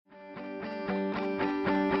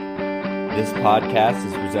This podcast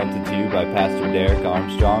is presented to you by Pastor Derek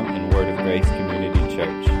Armstrong and Word of Grace Community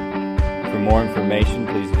Church. For more information,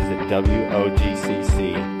 please visit wogcc.com.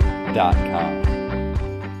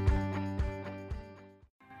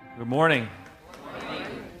 Good morning.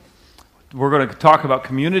 We're going to talk about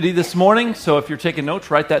community this morning, so if you're taking notes,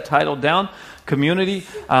 write that title down, Community.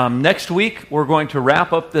 Next week, we're going to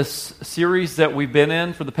wrap up this series that we've been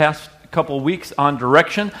in for the past couple of weeks on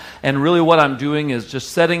direction, and really what I'm doing is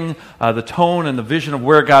just setting the tone and the vision of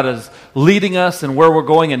where God is leading us and where we're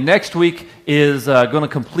going, and next week is going to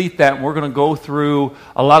complete that, and we're going to go through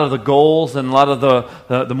a lot of the goals and a lot of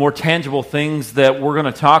the more tangible things that we're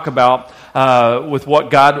going to talk about with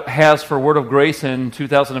what God has for Word of Grace in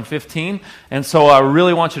 2015, and so I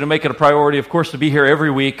really want you to make it a priority, of course, to be here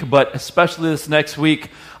every week, but especially this next week.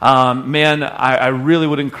 I really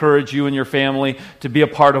would encourage you and your family to be a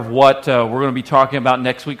part of what we're going to be talking about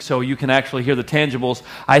next week so you can actually hear the tangibles.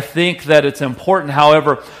 I think that it's important,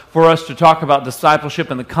 however, for us to talk about discipleship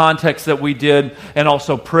in the context that we did and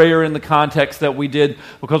also prayer in the context that we did,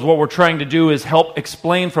 because what we're trying to do is help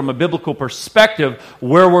explain from a biblical perspective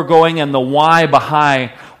where we're going and the why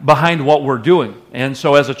behind what we're doing. And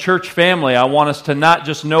so as a church family, I want us to not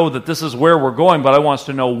just know that this is where we're going, but I want us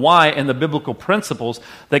to know why and the biblical principles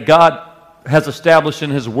that God has established in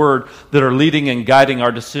His Word that are leading and guiding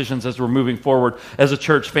our decisions as we're moving forward as a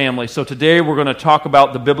church family. So today we're going to talk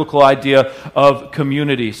about the biblical idea of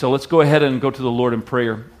community. So let's go ahead and go to the Lord in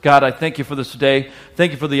prayer. God, I thank you for this day.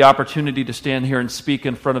 Thank you for the opportunity to stand here and speak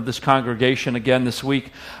in front of this congregation again this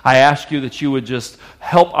week. I ask you that you would just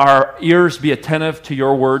help our ears be attentive to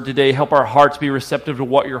your word today. Help our hearts be receptive to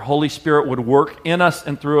what your Holy Spirit would work in us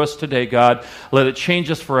and through us today, God. Let it change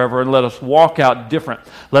us forever and let us walk out different.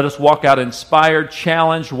 Let us walk out inspired,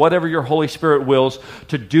 challenged, whatever your Holy Spirit wills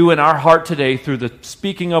to do in our heart today through the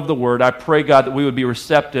speaking of the word. I pray, God, that we would be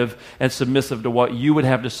receptive and submissive to what you would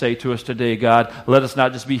have to say to us today, God. Let us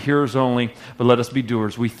not just be hearers only, but let us be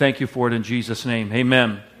doers. We thank you for it in Jesus' name.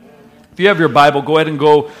 Amen. If you have your Bible, go ahead and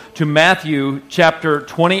go to Matthew chapter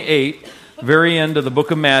 28, very end of the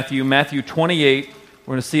book of Matthew, Matthew 28.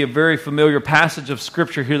 We're going to see a very familiar passage of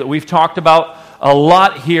Scripture here that we've talked about a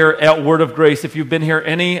lot here at Word of Grace. If you've been here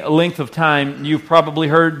any length of time, you've probably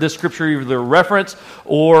heard this Scripture either referenced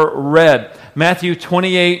or read. Matthew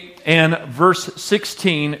 28 and verse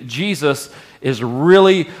 16, Jesus is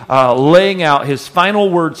really laying out his final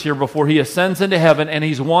words here before he ascends into heaven, and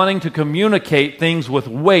he's wanting to communicate things with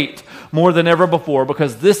weight more than ever before,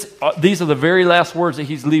 because these are the very last words that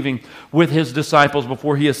he's leaving with his disciples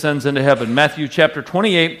before he ascends into heaven. Matthew chapter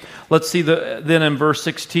 28, let's see then in verse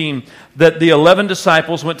 16, that the 11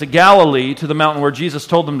 disciples went to Galilee to the mountain where Jesus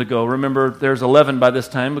told them to go. Remember, there's 11 by this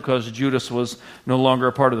time because Judas was no longer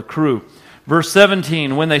a part of the crew. Verse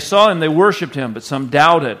 17, when they saw him, they worshipped him, but some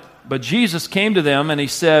doubted. But Jesus came to them and he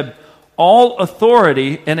said, "All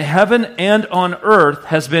authority in heaven and on earth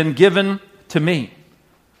has been given to me.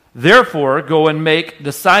 Therefore, go and make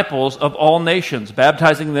disciples of all nations,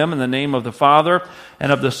 baptizing them in the name of the Father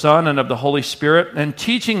and of the Son and of the Holy Spirit, and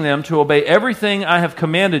teaching them to obey everything I have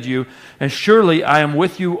commanded you. And surely I am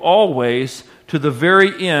with you always to the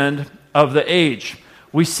very end of the age."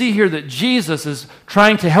 We see here that Jesus is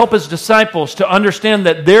trying to help his disciples to understand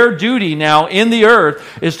that their duty now in the earth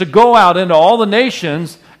is to go out into all the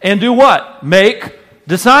nations and do what? Make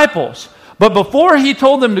disciples. But before he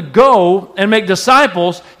told them to go and make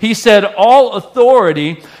disciples, he said, "All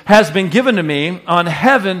authority has been given to me on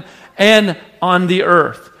heaven and on the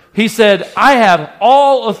earth." He said, "I have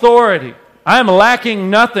all authority. I am lacking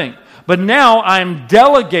nothing. But now I'm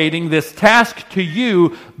delegating this task to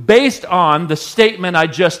you based on the statement I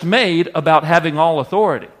just made about having all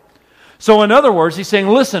authority." So in other words, he's saying,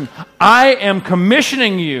 listen, I am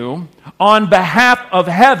commissioning you on behalf of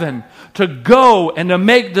heaven to go and to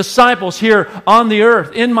make disciples here on the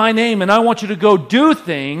earth in my name. And I want you to go do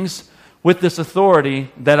things with this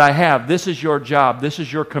authority that I have. This is your job. This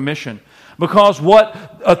is your commission. Because what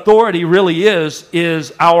authority really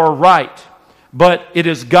is our right. But it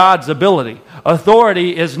is God's ability.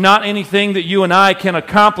 Authority is not anything that you and I can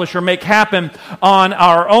accomplish or make happen on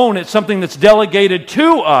our own. It's something that's delegated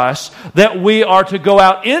to us that we are to go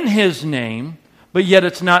out in His name, but yet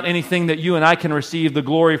it's not anything that you and I can receive the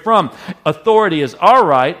glory from. Authority is our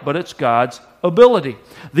right, but it's God's ability.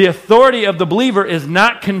 The authority of the believer is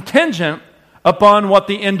not contingent upon what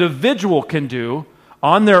the individual can do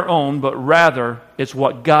on their own, but rather it's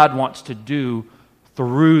what God wants to do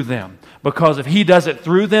through them. Because if he does it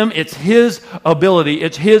through them, it's his ability,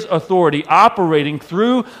 it's his authority operating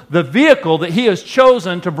through the vehicle that he has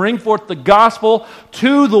chosen to bring forth the gospel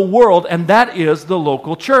to the world, and that is the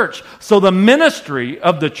local church. So the ministry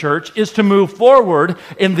of the church is to move forward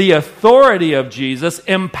in the authority of Jesus,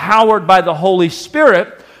 empowered by the Holy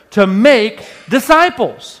Spirit to make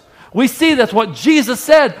disciples. We see that's what Jesus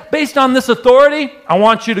said. Based on this authority, I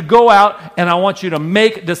want you to go out and I want you to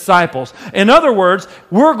make disciples. In other words,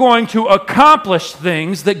 we're going to accomplish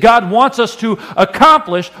things that God wants us to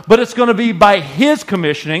accomplish, but it's going to be by His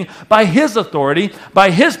commissioning, by His authority, by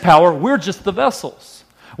His power. We're just the vessels.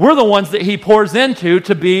 We're the ones that He pours into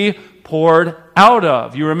to be poured out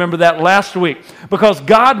of. You remember that last week. Because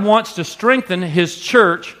God wants to strengthen His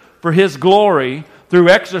church for His glory through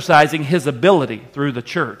exercising His ability through the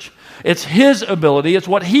church. It's His ability. It's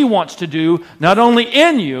what He wants to do, not only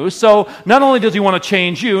in you. So not only does He want to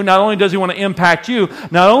change you, not only does He want to impact you,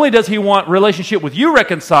 not only does He want relationship with you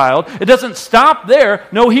reconciled, it doesn't stop there.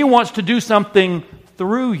 No, He wants to do something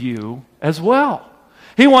through you as well.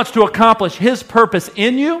 He wants to accomplish His purpose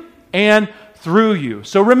in you and through you.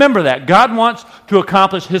 So remember that. God wants to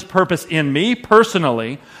accomplish His purpose in me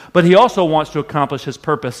personally, but He also wants to accomplish His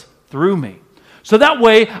purpose through me. So that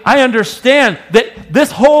way, I understand that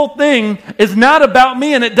this whole thing is not about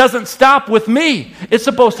me and it doesn't stop with me. It's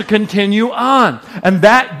supposed to continue on. And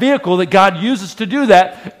that vehicle that God uses to do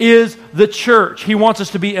that is the church. He wants us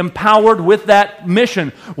to be empowered with that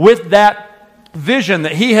mission, with that vision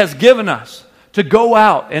that He has given us to go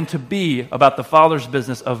out and to be about the Father's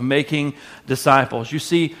business of making disciples. You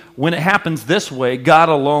see, when it happens this way, God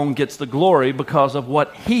alone gets the glory because of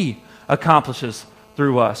what He accomplishes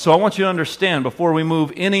through us. So I want you to understand before we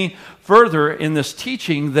move any further in this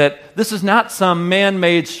teaching that this is not some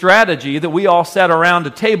man-made strategy that we all sat around a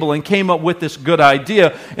table and came up with this good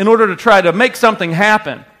idea in order to try to make something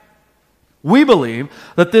happen. We believe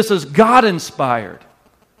that this is God-inspired.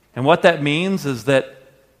 And what that means is that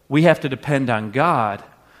we have to depend on God,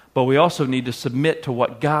 but we also need to submit to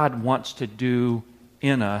what God wants to do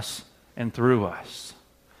in us and through us.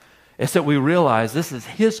 It's that we realize this is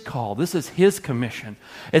His call. This is His commission.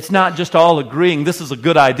 It's not just all agreeing, this is a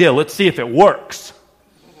good idea. Let's see if it works.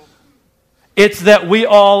 It's that we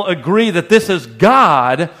all agree that this is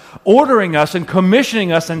God ordering us and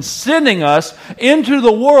commissioning us and sending us into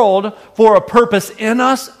the world for a purpose in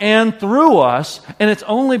us and through us. And it's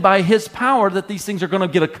only by His power that these things are going to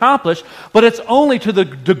get accomplished. But it's only to the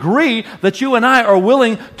degree that you and I are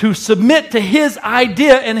willing to submit to His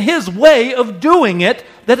idea and His way of doing it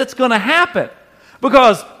that it's going to happen.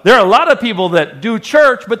 Because there are a lot of people that do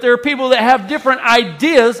church, but there are people that have different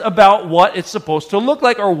ideas about what it's supposed to look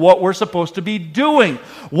like or what we're supposed to be doing.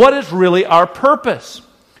 What is really our purpose?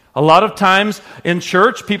 A lot of times in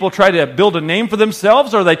church, people try to build a name for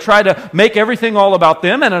themselves or they try to make everything all about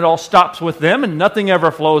them and it all stops with them and nothing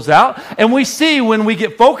ever flows out. And we see when we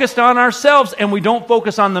get focused on ourselves and we don't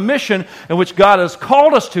focus on the mission in which God has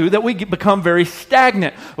called us to, that we become very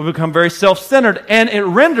stagnant. We become very self-centered and it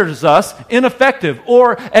renders us ineffective,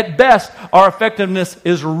 or at best, our effectiveness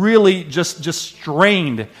is really just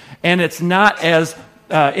strained and it's not as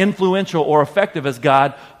influential or effective as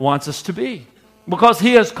God wants us to be. Because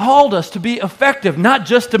He has called us to be effective, not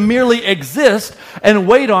just to merely exist and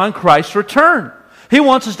wait on Christ's return. He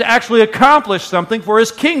wants us to actually accomplish something for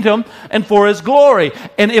His kingdom and for His glory.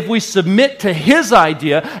 And if we submit to His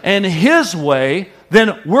idea and His way,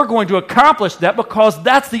 then we're going to accomplish that because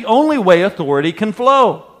that's the only way authority can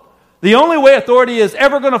flow. The only way authority is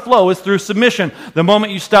ever going to flow is through submission. The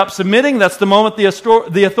moment you stop submitting, that's the moment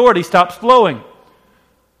the authority stops flowing.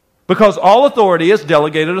 Because all authority is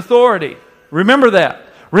delegated authority. Remember that.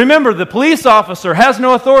 Remember, the police officer has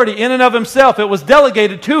no authority in and of himself. It was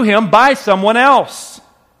delegated to him by someone else.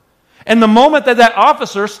 And the moment that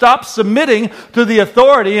officer stops submitting to the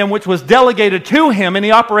authority in which was delegated to him and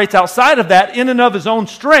he operates outside of that in and of his own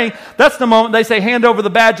strength, that's the moment they say, hand over the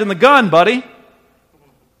badge and the gun, buddy.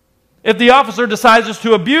 If the officer decides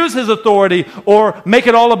to abuse his authority or make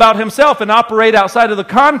it all about himself and operate outside of the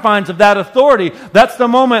confines of that authority, that's the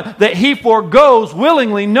moment that he forgoes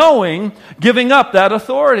willingly knowing giving up that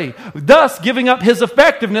authority, thus giving up his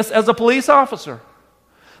effectiveness as a police officer.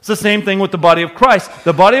 It's the same thing with the body of Christ.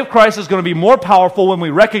 The body of Christ is going to be more powerful when we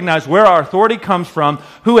recognize where our authority comes from,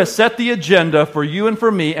 who has set the agenda for you and for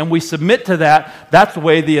me, and we submit to that. That's the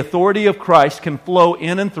way the authority of Christ can flow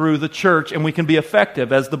in and through the church, and we can be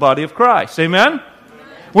effective as the body of Christ. Amen? Amen.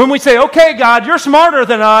 When we say, okay, God, you're smarter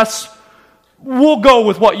than us, we'll go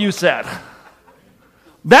with what you said.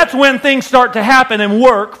 That's when things start to happen and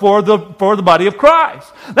work for the body of Christ.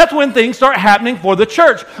 That's when things start happening for the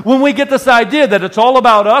church. When we get this idea that it's all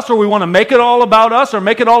about us, or we want to make it all about us, or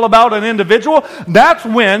make it all about an individual, that's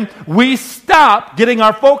when we stop getting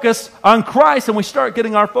our focus on Christ and we start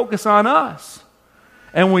getting our focus on us.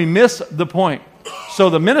 And we miss the point. So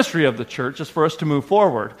the ministry of the church is for us to move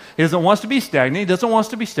forward. He doesn't want us to be stagnant. He doesn't want us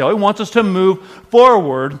to be still. He wants us to move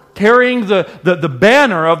forward, carrying the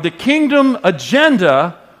banner of the kingdom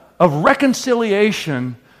agenda of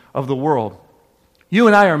reconciliation of the world. You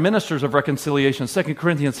and I are ministers of reconciliation. 2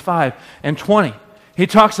 Corinthians 5:20. He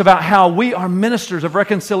talks about how we are ministers of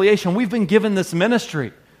reconciliation. We've been given this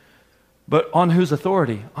ministry. But on whose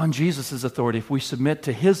authority? On Jesus' authority. If we submit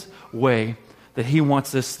to His way that He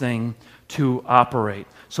wants this thing to operate.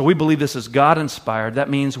 So we believe this is God-inspired. That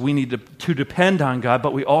means we need to depend on God,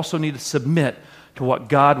 but we also need to submit to what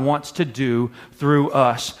God wants to do through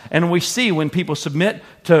us. And we see when people submit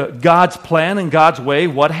to God's plan and God's way,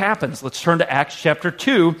 what happens. Let's turn to Acts chapter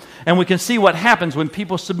 2, and we can see what happens when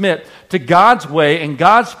people submit to God's way and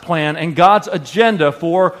God's plan and God's agenda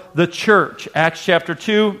for the church. Acts chapter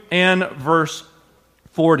 2 and verse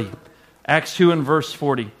 40. Acts 2 and verse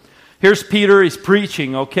 40. Here's Peter, he's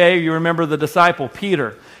preaching, okay? You remember the disciple,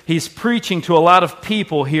 Peter. He's preaching to a lot of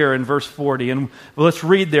people here in verse 40. And let's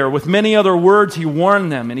read there. With many other words, he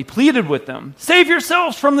warned them and he pleaded with them, "Save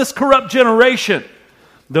yourselves from this corrupt generation."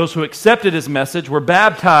 Those who accepted his message were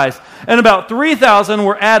baptized, and about 3,000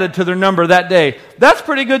 were added to their number that day. That's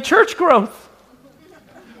pretty good church growth.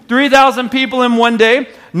 3,000 people in one day,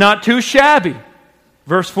 not too shabby.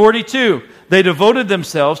 Verse 42, they devoted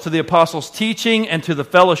themselves to the apostles' teaching and to the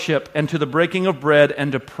fellowship and to the breaking of bread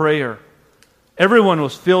and to prayer. Everyone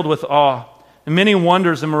was filled with awe, and many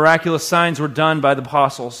wonders and miraculous signs were done by the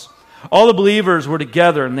apostles. All the believers were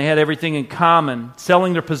together, and they had everything in common.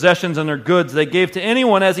 Selling their possessions and their goods, they gave to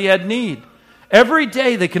anyone as he had need. Every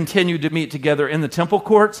day they continued to meet together in the temple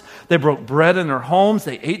courts. They broke bread in their homes.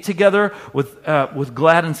 They ate together with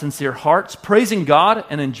glad and sincere hearts, praising God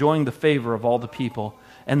and enjoying the favor of all the people.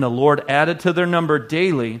 And the Lord added to their number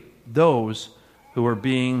daily those who were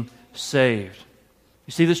being saved.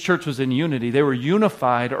 You see, this church was in unity. They were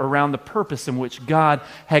unified around the purpose in which God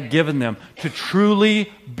had given them to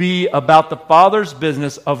truly be about the Father's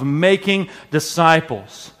business of making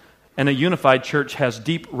disciples. And a unified church has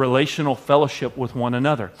deep relational fellowship with one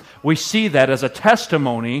another. We see that as a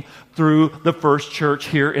testimony through the first church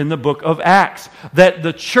here in the book of Acts. That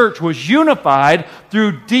the church was unified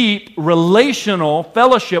through deep relational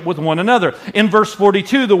fellowship with one another. In verse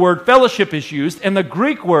 42, the word fellowship is used, and the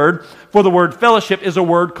Greek word for the word fellowship is a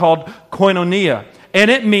word called koinonia. And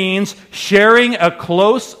it means sharing a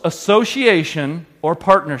close association or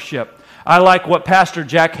partnership. I like what Pastor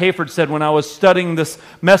Jack Hayford said when I was studying this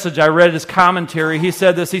message. I read his commentary. He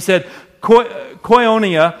said this. He said,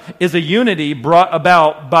 koinonia is a unity brought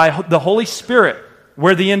about by the Holy Spirit,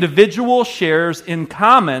 where the individual shares in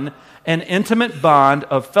common an intimate bond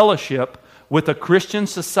of fellowship with a Christian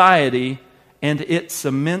society, and it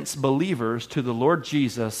cements believers to the Lord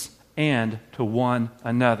Jesus and to one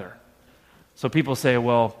another. So people say,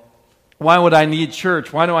 well, why would I need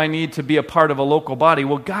church? Why do I need to be a part of a local body?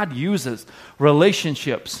 Well, God uses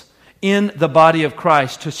relationships in the body of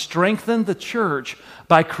Christ to strengthen the church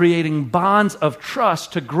by creating bonds of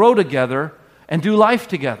trust to grow together and do life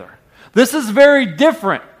together. This is very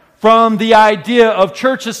different from the idea of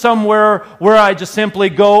church as somewhere where I just simply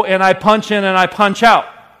go and I punch in and I punch out.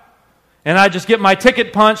 And I just get my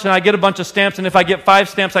ticket punched and I get a bunch of stamps, and if I get 5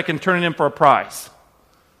 stamps, I can turn it in for a prize.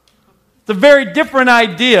 It's a very different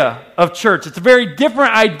idea of church. It's a very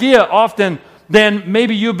different idea often than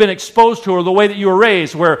maybe you've been exposed to or the way that you were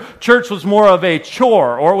raised, where church was more of a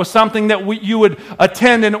chore, or it was something that you would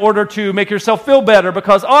attend in order to make yourself feel better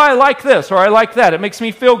because, I like this or I like that. It makes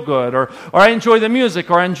me feel good, or I enjoy the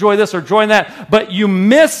music, or I enjoy this or enjoy that. But you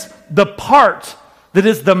miss the part that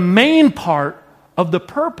is the main part of the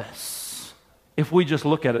purpose if we just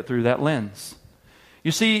look at it through that lens.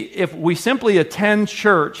 You see, if we simply attend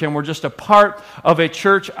church and we're just a part of a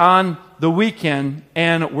church on the weekend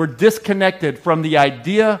and we're disconnected from the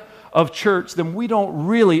idea of church, then we don't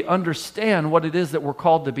really understand what it is that we're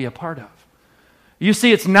called to be a part of. You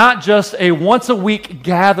see, it's not just a once-a-week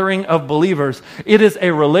gathering of believers. It is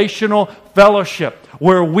a relational fellowship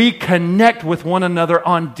where we connect with one another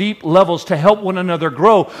on deep levels to help one another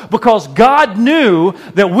grow, because God knew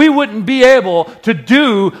that we wouldn't be able to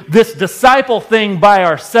do this disciple thing by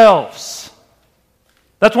ourselves.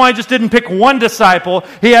 That's why He just didn't pick one disciple.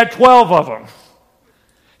 He had 12 of them.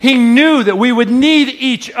 He knew that we would need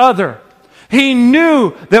each other. He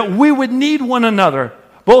knew that we would need one another.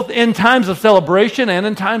 both in times of celebration and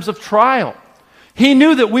in times of trial. He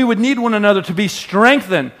knew that we would need one another to be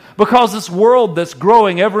strengthened because this world that's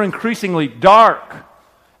growing ever increasingly dark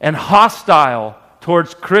and hostile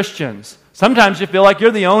towards Christians. Sometimes you feel like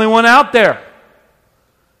you're the only one out there.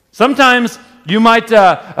 Sometimes you might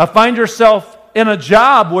find yourself in a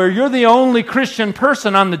job where you're the only Christian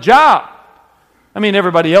person on the job. I mean,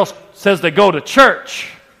 everybody else says they go to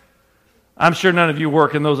church. I'm sure none of you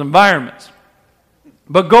work in those environments.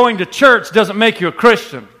 But going to church doesn't make you a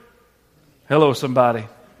Christian. Hello, somebody.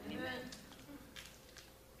 Amen.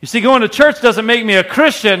 You see, going to church doesn't make me a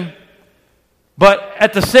Christian, but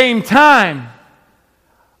at the same time,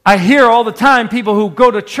 I hear all the time people who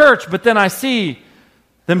go to church, but then I see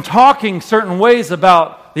them talking certain ways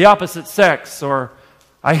about the opposite sex, or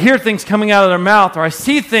I hear things coming out of their mouth, or I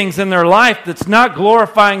see things in their life that's not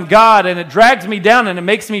glorifying God, and it drags me down, and it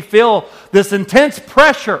makes me feel this intense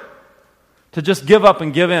pressure to just give up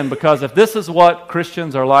and give in, because if this is what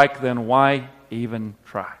Christians are like, then why even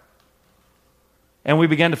try? And we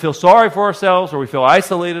begin to feel sorry for ourselves, or we feel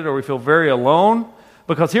isolated, or we feel very alone,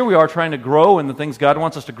 because here we are trying to grow in the things God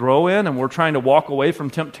wants us to grow in, and we're trying to walk away from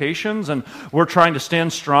temptations, and we're trying to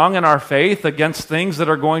stand strong in our faith against things that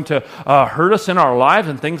are going to hurt us in our lives,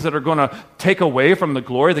 and things that are going to take away from the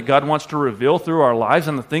glory that God wants to reveal through our lives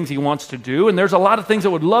and the things He wants to do. And there's a lot of things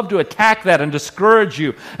that would love to attack that and discourage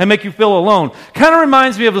you and make you feel alone. Kind of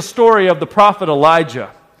reminds me of the story of the prophet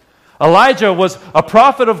Elijah. Elijah was a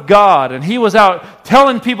prophet of God, and he was out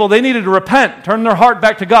telling people they needed to repent, turn their heart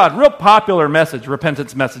back to God. Real popular message,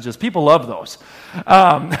 repentance messages. People love those.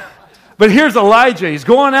 But here's Elijah. He's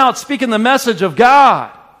going out speaking the message of God.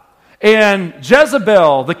 And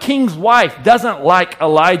Jezebel, the king's wife, doesn't like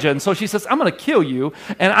Elijah. And so she says, I'm going to kill you,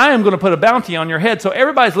 and I am going to put a bounty on your head. So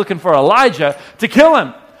everybody's looking for Elijah to kill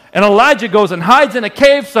him. And Elijah goes and hides in a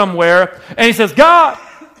cave somewhere, and he says, God,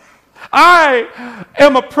 I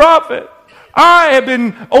am a prophet. I have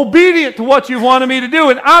been obedient to what you've wanted me to do,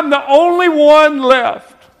 and I'm the only one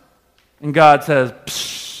left. And God says,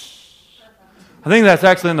 psh. I think that's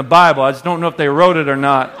actually in the Bible. I just don't know if they wrote it or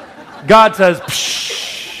not. God says,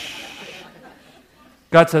 psh.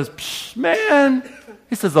 God says, psh, man.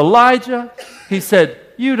 He says, Elijah. He said,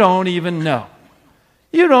 you don't even know.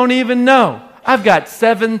 You don't even know. I've got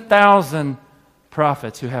 7,000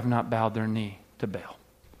 prophets who have not bowed their knee to Baal.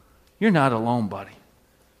 You're not alone, buddy.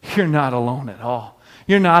 You're not alone at all.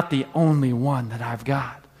 You're not the only one that I've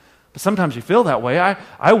got. But sometimes you feel that way.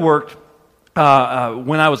 I worked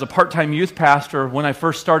when I was a part-time youth pastor when I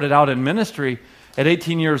first started out in ministry at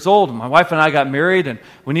 18 years old. My wife and I got married, and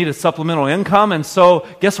we needed supplemental income. And so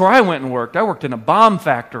guess where I went and worked? I worked in a bomb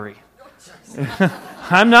factory.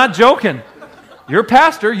 I'm not joking. Your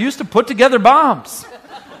pastor used to put together bombs.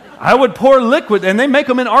 I would pour liquid, and they make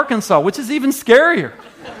them in Arkansas, which is even scarier.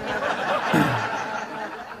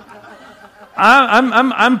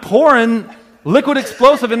 I'm pouring liquid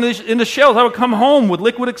explosive into shells. I would come home with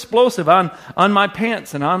liquid explosive on my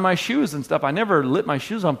pants and on my shoes and stuff. I never lit my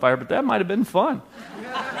shoes on fire, but that might have been fun.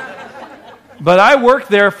 But I worked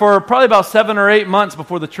there for probably about 7 or 8 months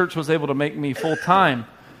before the church was able to make me full-time.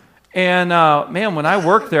 And, man, when I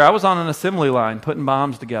worked there, I was on an assembly line putting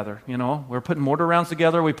bombs together, you know. We were putting mortar rounds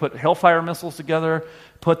together. We put Hellfire missiles together,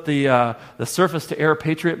 put the surface-to-air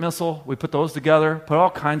Patriot missile. We put those together, put all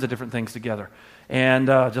kinds of different things together, and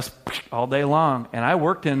just all day long. And I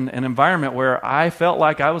worked in an environment where I felt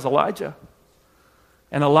like I was Elijah.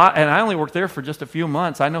 And I only worked there for just a few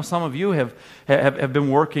months. I know some of you have been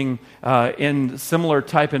working in similar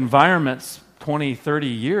type environments 20, 30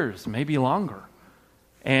 years, maybe longer.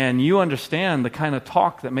 And you understand the kind of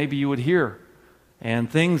talk that maybe you would hear and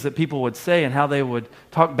things that people would say and how they would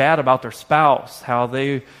talk bad about their spouse, how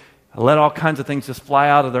they let all kinds of things just fly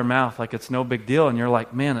out of their mouth like it's no big deal. And you're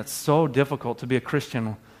like, man, it's so difficult to be a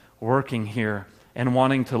Christian working here and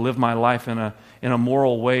wanting to live my life in a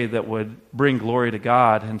moral way that would bring glory to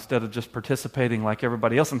God instead of just participating like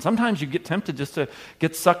everybody else. And sometimes you get tempted just to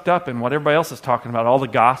get sucked up in what everybody else is talking about, all the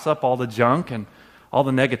gossip, all the junk, and all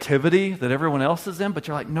the negativity that everyone else is in, but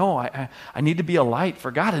you're like, no, I need to be a light for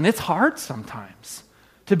God. And it's hard sometimes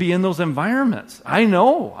to be in those environments. I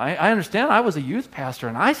know. I understand. I was a youth pastor,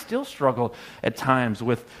 and I still struggled at times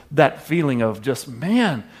with that feeling of just,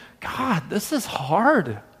 man, God, this is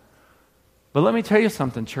hard. But let me tell you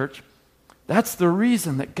something, church. That's the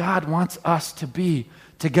reason that God wants us to be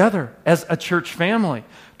together as a church family,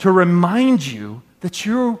 to remind you that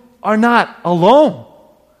you are not alone.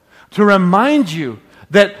 To remind you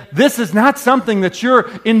that this is not something that you're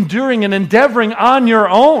enduring and endeavoring on your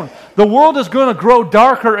own. The world is going to grow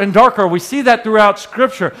darker and darker. We see that throughout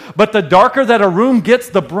Scripture. But the darker that a room gets,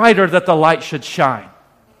 the brighter that the light should shine.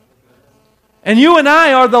 And you and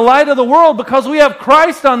I are the light of the world because we have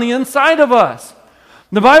Christ on the inside of us.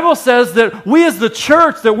 The Bible says that we as the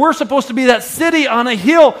church, that we're supposed to be that city on a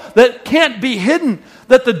hill that can't be hidden,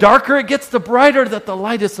 that the darker it gets, the brighter that the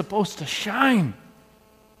light is supposed to shine.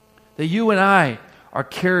 That you and I are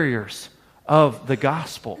carriers of the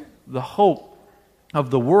gospel, the hope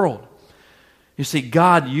of the world. You see,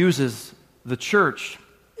 God uses the church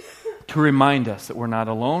to remind us that we're not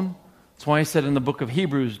alone. That's why he said in the book of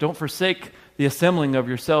Hebrews, don't forsake the assembling of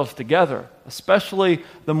yourselves together, especially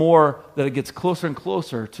the more that it gets closer and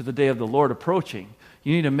closer to the day of the Lord approaching.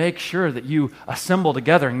 You need to make sure that you assemble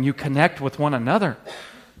together and you connect with one another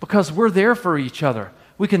because we're there for each other.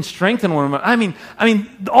 We can strengthen one another. I mean,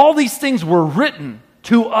 all these things were written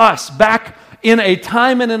to us back in a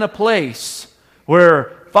time and in a place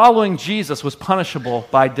where following Jesus was punishable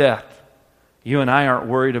by death. You and I aren't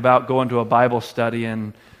worried about going to a Bible study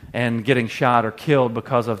and getting shot or killed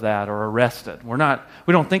because of that or arrested.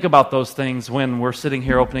 We don't think about those things when we're sitting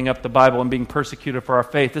here opening up the Bible and being persecuted for our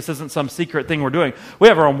faith. This isn't some secret thing we're doing. We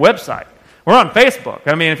have our own website. We're on Facebook.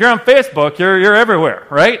 I mean, if you're on Facebook, you're everywhere,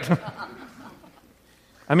 right?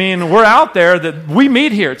 I mean, we're out there, that we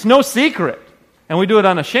meet here. It's no secret. And we do it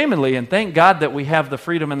unashamedly, and thank God that we have the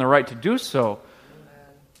freedom and the right to do so.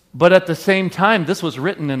 But at the same time, this was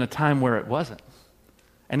written in a time where it wasn't.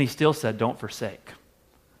 And he still said, don't forsake.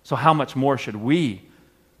 So how much more should we,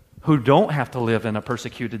 who don't have to live in a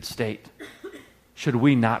persecuted state, should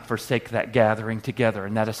we not forsake that gathering together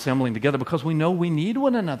and that assembling together? Because we know we need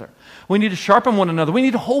one another. We need to sharpen one another. We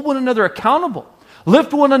need to hold one another accountable.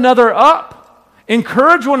 Lift one another up.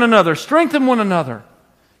 Encourage one another. Strengthen one another.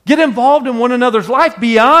 Get involved in one another's life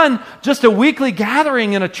beyond just a weekly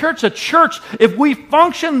gathering in a church. A church, if we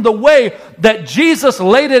function the way that Jesus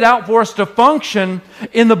laid it out for us to function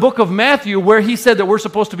in the book of Matthew, where he said that we're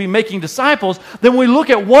supposed to be making disciples, then we look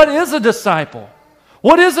at what is a disciple.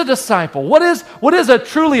 What is a disciple? What is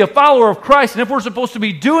truly a follower of Christ? And if we're supposed to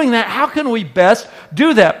be doing that, how can we best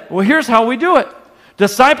do that? Well, here's how we do it.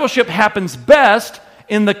 Discipleship happens best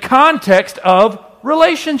in the context of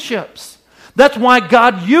relationships. That's why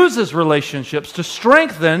God uses relationships to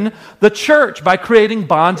strengthen the church by creating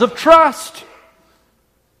bonds of trust.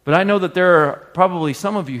 But I know that there are probably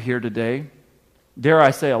some of you here today, dare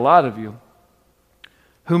I say a lot of you,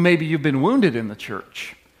 who maybe you've been wounded in the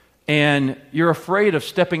church. And you're afraid of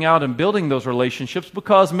stepping out and building those relationships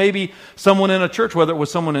because maybe someone in a church, whether it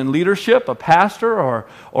was someone in leadership, a pastor,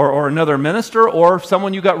 or another minister, or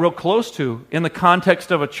someone you got real close to in the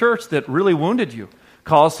context of a church that really wounded you,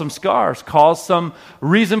 caused some scars, caused some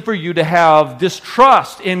reason for you to have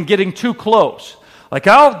distrust in getting too close. Like,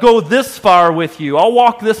 I'll go this far with you, I'll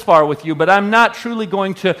walk this far with you, but I'm not truly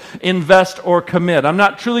going to invest or commit. I'm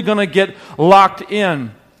not truly going to get locked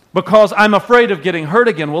in because I'm afraid of getting hurt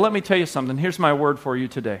again. Well, let me tell you something. Here's my word for you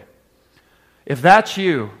today. If that's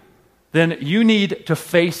you, then you need to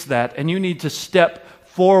face that and you need to step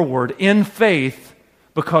forward in faith,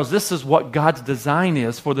 because this is what God's design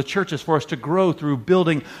is for the church, is for us to grow through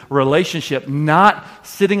building relationship, not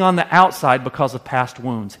sitting on the outside because of past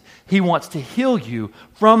wounds. He wants to heal you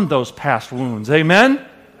from those past wounds. Amen? Amen.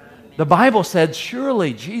 The Bible said,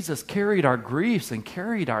 surely Jesus carried our griefs and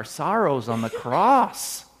carried our sorrows on the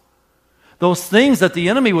cross. Those things that the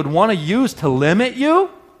enemy would want to use to limit you,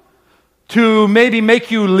 to maybe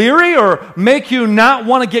make you leery or make you not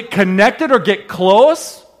want to get connected or get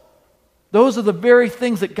close, those are the very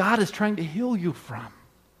things that God is trying to heal you from.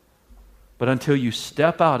 But until you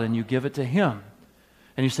step out and you give it to Him,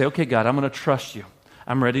 and you say, okay, God, I'm going to trust you.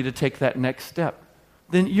 I'm ready to take that next step.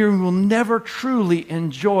 Then you will never truly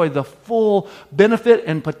enjoy the full benefit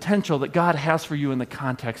and potential that God has for you in the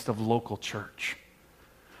context of local church.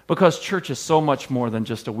 Because church is so much more than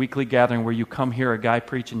just a weekly gathering where you come hear a guy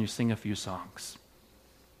preach and you sing a few songs.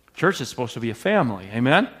 Church is supposed to be a family.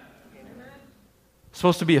 Amen? It's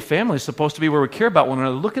supposed to be a family. It's supposed to be where we care about one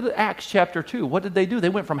another. Look at Acts chapter 2. What did they do? They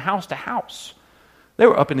went from house to house. They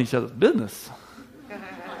were up in each other's business.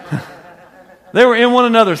 They were in one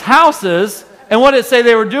another's houses. And what did it say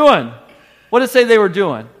they were doing? What did it say they were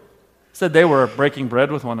doing? It said they were breaking bread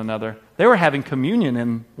with one another. They were having communion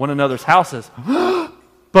in one another's houses.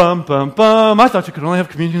 Bum, bum, bum. I thought you could only have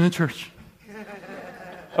communion in church.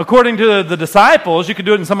 According to the disciples, you could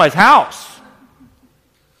do it in somebody's house.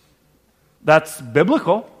 That's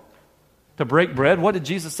biblical, to break bread. What did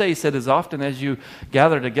Jesus say? He said, as often as you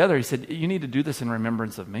gather together, He said, you need to do this in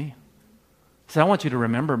remembrance of me. He said, I want you to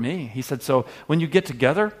remember me. He said, so when you get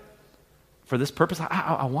together for this purpose,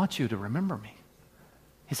 I want you to remember me.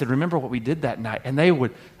 He said, remember what we did that night. And they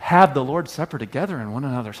would have the Lord's Supper together in one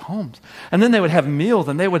another's homes. And then they would have meals,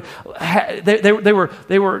 and they were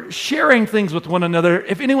sharing things with one another.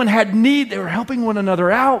 If anyone had need, they were helping one another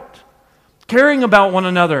out, caring about one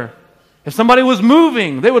another. If somebody was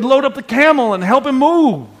moving, they would load up the camel and help him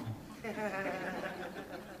move.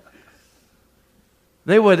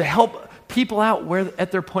 They would help people out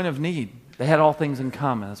at their point of need. They had all things in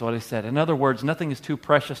common, is what he said. In other words, nothing is too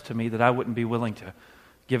precious to me that I wouldn't be willing to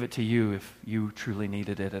give it to you if you truly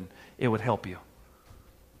needed it and it would help you.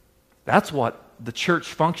 That's what the church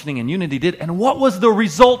functioning in unity did. And what was the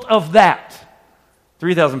result of that?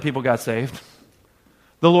 3,000 people got saved.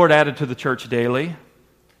 The Lord added to the church daily.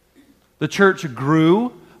 The church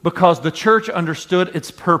grew because the church understood its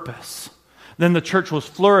purpose. Then the church was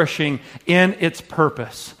flourishing in its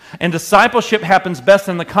purpose. And discipleship happens best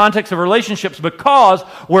in the context of relationships, because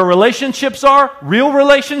where relationships are, real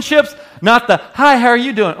relationships, not the, hi, how are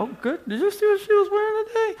you doing? Oh, good. Did you see what she was wearing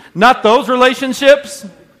today? Not those relationships,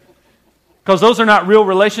 because those are not real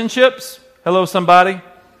relationships. Hello, somebody.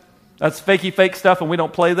 That's fakey fake stuff, and we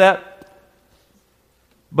don't play that.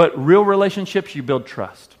 But real relationships, you build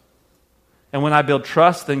trust. And when I build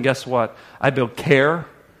trust, then guess what? I build care.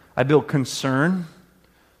 I build concern.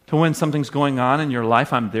 To when something's going on in your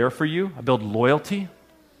life, I'm there for you. I build loyalty.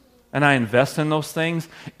 And I invest in those things,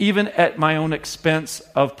 even at my own expense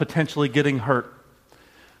of potentially getting hurt.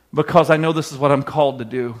 Because I know this is what I'm called to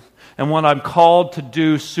do. And what I'm called to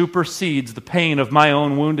do supersedes the pain of my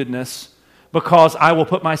own woundedness, because I will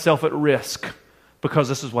put myself at risk, because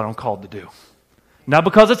this is what I'm called to do. Not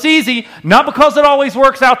because it's easy, not because it always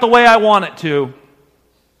works out the way I want it to,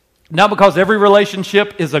 not because every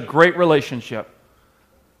relationship is a great relationship,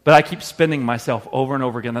 but I keep spending myself over and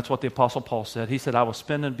over again. That's what the Apostle Paul said. He said, I will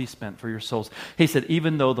spend and be spent for your souls. He said,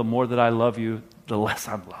 even though the more that I love you, the less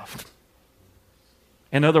I'm loved.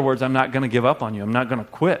 In other words, I'm not going to give up on you. I'm not going to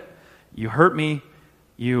quit. You hurt me.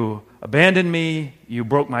 You abandoned me. You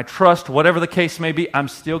broke my trust. Whatever the case may be, I'm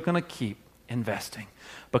still going to keep investing.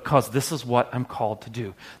 Because this is what I'm called to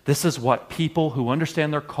do. This is what people who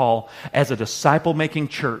understand their call as a disciple-making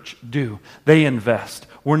church do. They invest.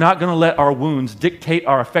 We're not going to let our wounds dictate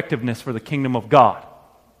our effectiveness for the kingdom of God.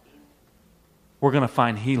 We're going to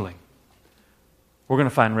find healing. We're going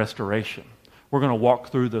to find restoration. We're going to walk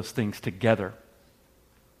through those things together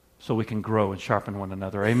so we can grow and sharpen one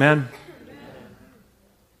another. Amen?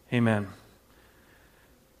 Amen.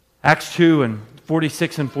 Acts 2 and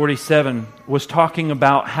 46 and 47 was talking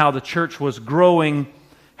about how the church was growing,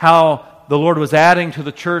 how the Lord was adding to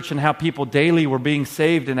the church, and how people daily were being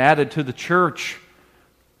saved and added to the church.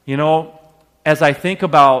 You know, as I think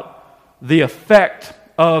about the effect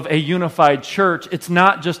of a unified church, it's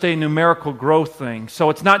not just a numerical growth thing. So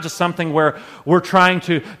it's not just something where we're trying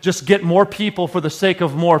to just get more people for the sake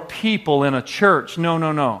of more people in a church.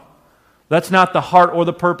 No. That's not the heart or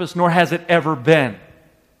the purpose, nor has it ever been.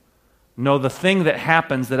 No, the thing that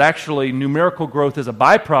happens that actually numerical growth is a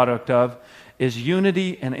byproduct of is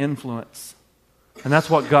unity and influence. And that's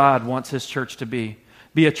what God wants His church to be.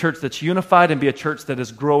 Be a church that's unified and be a church that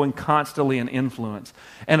is growing constantly in influence.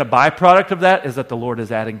 And a byproduct of that is that the Lord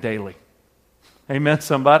is adding daily. Amen,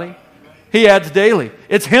 somebody? He adds daily.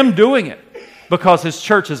 It's Him doing it because His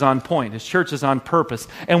church is on point. His church is on purpose.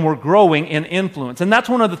 And we're growing in influence. And that's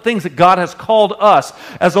one of the things that God has called us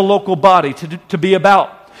as a local body to be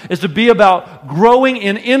about. Is to be about growing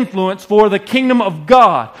in influence for the kingdom of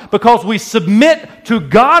God, because we submit to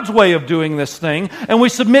God's way of doing this thing, and we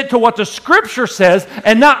submit to what the Scripture says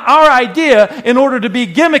and not our idea in order to be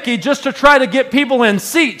gimmicky just to try to get people in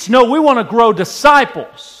seats. No, we want to grow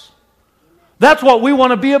disciples. That's what we want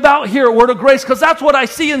to be about here at Word of Grace, because that's what I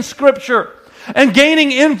see in Scripture. And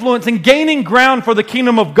gaining influence and gaining ground for the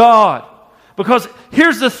kingdom of God. Because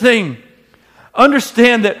here's the thing.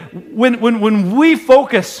 Understand that when we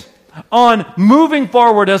focus on moving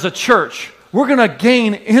forward as a church, we're going to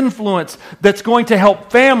gain influence that's going to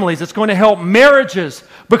help families, it's going to help marriages,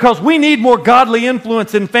 because we need more godly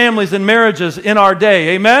influence in families and marriages in our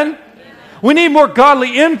day. Amen? We need more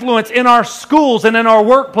godly influence in our schools and in our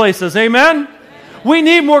workplaces. Amen? We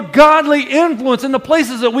need more godly influence in the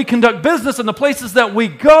places that we conduct business and the places that we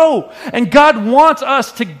go. And God wants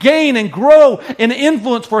us to gain and grow in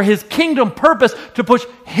influence for His kingdom purpose, to push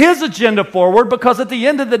His agenda forward, because at the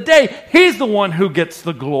end of the day, He's the one who gets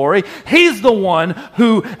the glory. He's the one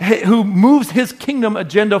who moves His kingdom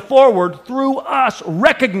agenda forward through us,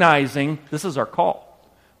 recognizing this is our call.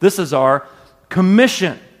 This is our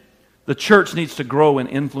commission. The church needs to grow in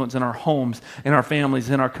influence in our homes, in our families,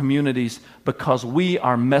 in our communities, because we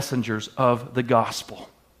are messengers of the gospel.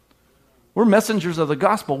 We're messengers of the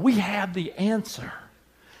gospel. We have the answer.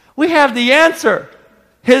 We have the answer.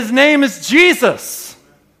 His name is Jesus.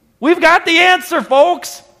 We've got the answer,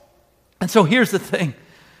 folks. And so here's the thing.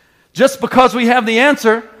 Just because we have the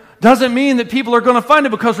answer doesn't mean that people are going to find it.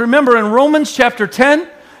 Because remember in Romans chapter 10,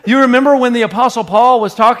 you remember when the Apostle Paul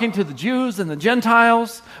was talking to the Jews and the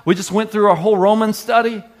Gentiles? We just went through our whole Romans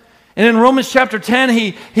study. And in Romans chapter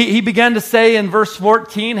 10, he began to say in verse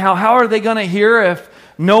 14, how are they going to hear if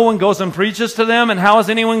no one goes and preaches to them? And how is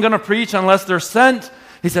anyone going to preach unless they're sent?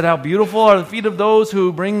 He said, how beautiful are the feet of those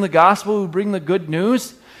who bring the gospel, who bring the good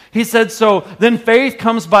news. He said, so then faith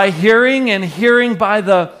comes by hearing, and hearing by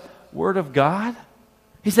the word of God.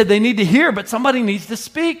 He said they need to hear, but somebody needs to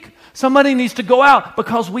speak. Somebody needs to go out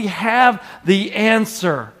because we have the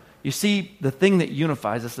answer. You see, the thing that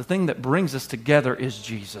unifies us, the thing that brings us together is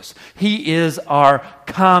Jesus. He is our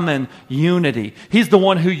common unity. He's the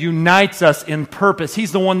one who unites us in purpose.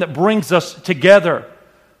 He's the one that brings us together.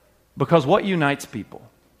 Because what unites people?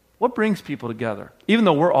 What brings people together? Even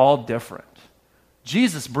though we're all different.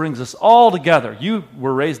 Jesus brings us all together. You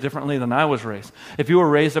were raised differently than I was raised. If you were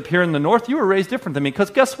raised up here in the north, you were raised different than me.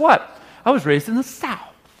 Because guess what? I was raised in the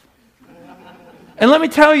south. And let me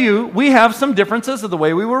tell you, we have some differences of the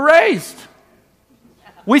way we were raised.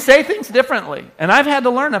 We say things differently. And I've had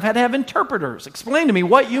to learn. I've had to have interpreters explain to me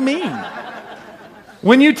what you mean.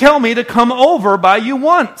 When you tell me to come over by you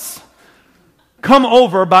once. Come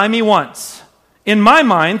over by me once. In my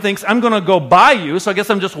mind, thinks I'm going to go by you, so I guess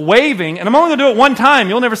I'm just waving, and I'm only going to do it one time.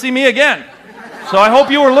 You'll never see me again. So I hope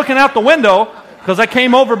you were looking out the window, because I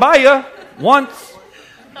came over by you once.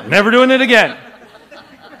 Never doing it again.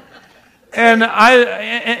 And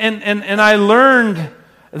I learned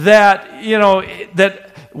that,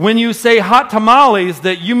 that when you say hot tamales,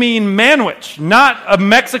 that you mean manwich, not a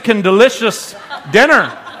Mexican delicious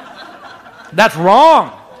dinner. That's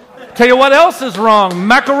wrong. Tell you what else is wrong.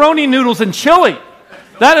 Macaroni noodles and chili.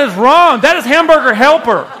 That is wrong. That is hamburger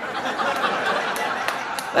helper.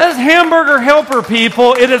 That is hamburger helper,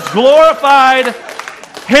 people. It is glorified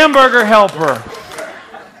hamburger helper.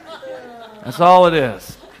 That's all it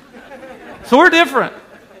is. So we're different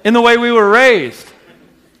in the way we were raised.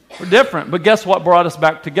 We're different. But guess what brought us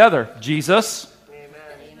back together? Jesus. Amen.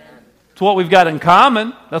 It's what we've got in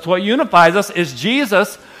common. That's what unifies us is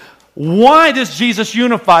Jesus. Why does Jesus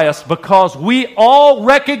unify us? Because we all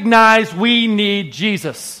recognize we need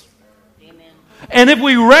Jesus. Amen. And if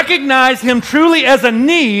we recognize Him truly as a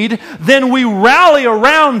need, then we rally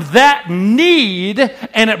around that need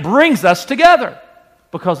and it brings us together.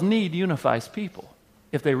 Because need unifies people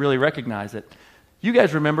if they really recognize it. You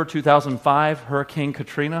guys remember 2005 Hurricane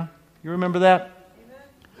Katrina? You remember that? Amen.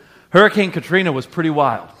 Hurricane Katrina was pretty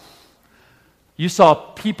wild. You saw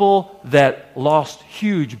people that lost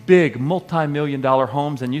huge, big, multi-million-dollar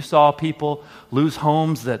homes, and you saw people lose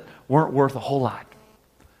homes that weren't worth a whole lot.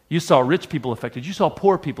 You saw rich people affected. You saw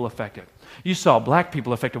poor people affected. You saw black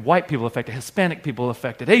people affected, white people affected, Hispanic people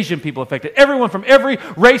affected, Asian people affected. Everyone from every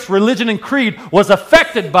race, religion, and creed was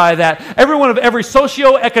affected by that. Everyone of every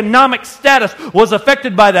socioeconomic status was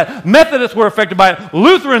affected by that. Methodists were affected by it.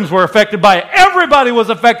 Lutherans were affected by it. Everybody was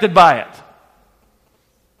affected by it.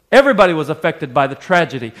 Everybody was affected by the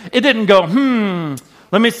tragedy. It didn't go,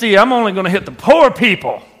 let me see, I'm only going to hit the poor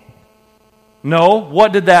people. No,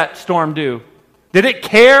 what did that storm do? Did it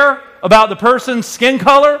care about the person's skin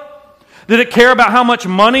color? Did it care about how much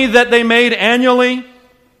money that they made annually,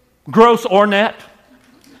 gross or net?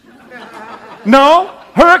 No,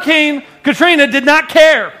 Hurricane Katrina did not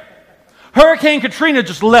care. Hurricane Katrina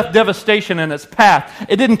just left devastation in its path.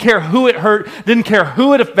 It didn't care who it hurt, didn't care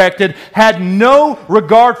who it affected, had no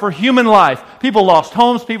regard for human life. People lost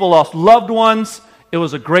homes, people lost loved ones. It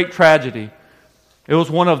was a great tragedy. It was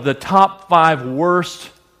one of the top 5 worst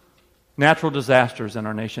natural disasters in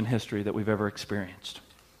our nation history that we've ever experienced.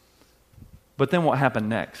 But then what happened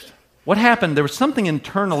next? What happened? There was something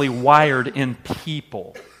internally wired in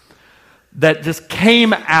people that just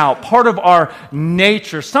came out, part of our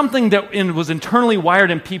nature, something that was internally wired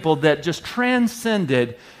in people that just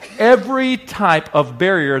transcended every type of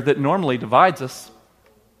barrier that normally divides us.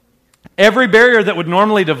 Every barrier that would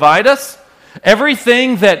normally divide us,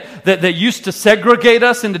 everything that used to segregate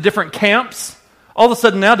us into different camps, all of a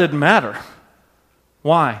sudden now didn't matter.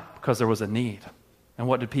 Why? Because there was a need. And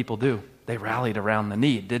what did people do? They rallied around the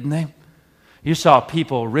need, didn't they? You saw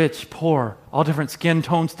people, rich, poor, all different skin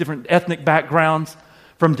tones, different ethnic backgrounds,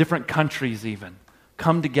 from different countries even,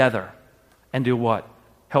 come together and do what?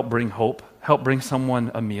 Help bring hope, help bring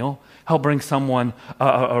someone a meal, help bring someone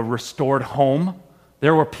a restored home,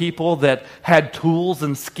 There were people that had tools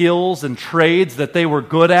and skills and trades that they were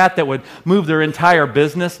good at that would move their entire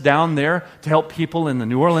business down there to help people in the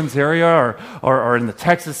New Orleans area or in the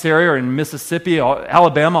Texas area or in Mississippi,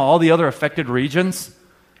 Alabama, all the other affected regions,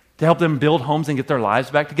 to help them build homes and get their lives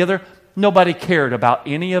back together. Nobody cared about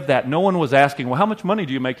any of that. No one was asking, well, how much money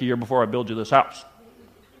do you make a year before I build you this house?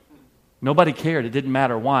 Nobody cared. It didn't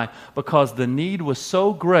matter. Why? Because the need was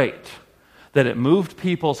so great that it moved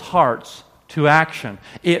people's hearts to action.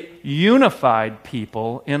 It unified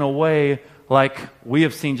people in a way like we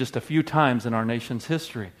have seen just a few times in our nation's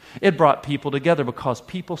history. It brought people together because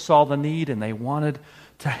people saw the need and they wanted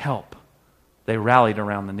to help. They rallied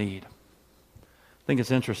around the need. I think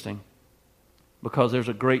it's interesting because there's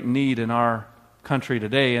a great need in our country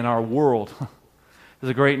today, in our world.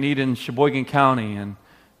 There's a great need in Sheboygan County and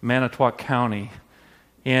Manitowoc County,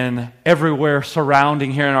 in everywhere surrounding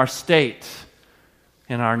here in our state,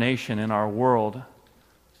 in our nation, in our world.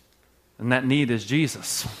 And that need is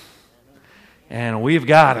Jesus. And we've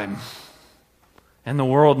got him. And the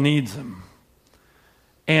world needs him.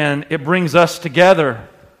 And it brings us together.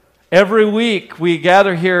 Every week we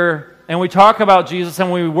gather here and we talk about Jesus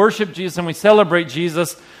and we worship Jesus and we celebrate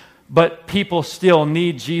Jesus, but people still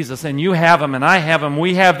need Jesus. And you have him and I have him.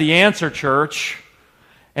 We have the answer, church.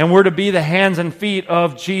 And we're to be the hands and feet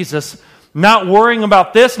of Jesus. Not worrying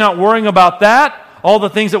about this, not worrying about that, all the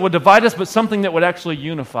things that would divide us, but something that would actually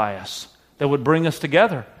unify us, that would bring us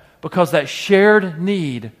together. Because that shared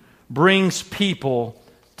need brings people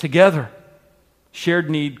together. Shared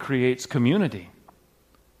need creates community.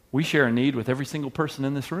 We share a need with every single person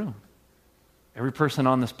in this room. Every person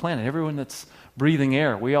on this planet, everyone that's breathing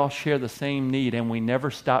air, we all share the same need, and we never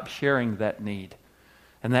stop sharing that need.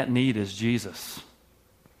 And that need is Jesus.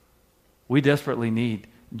 We desperately need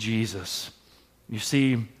Jesus. You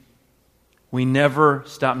see, we never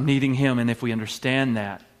stop needing him, and if we understand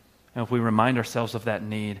that, and if we remind ourselves of that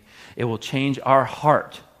need, it will change our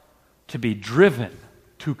heart to be driven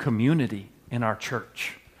to community in our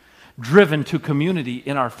church, driven to community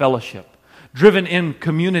in our fellowship, driven in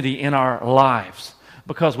community in our lives,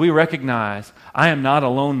 because we recognize I am not a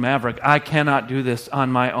lone maverick. I cannot do this on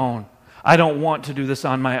my own. I don't want to do this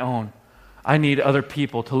on my own. I need other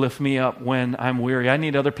people to lift me up when I'm weary. I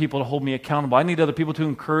need other people to hold me accountable. I need other people to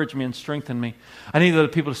encourage me and strengthen me. I need other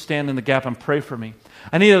people to stand in the gap and pray for me.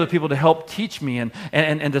 I need other people to help teach me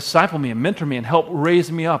and disciple me and mentor me and help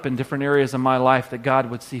raise me up in different areas of my life that God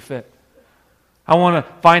would see fit. I want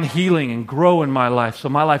to find healing and grow in my life so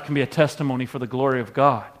my life can be a testimony for the glory of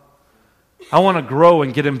God. I want to grow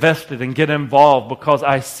and get invested and get involved because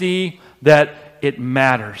I see that it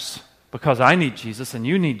matters. Because I need Jesus and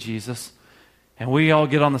you need Jesus. And we all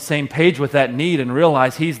get on the same page with that need and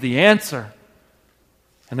realize he's the answer.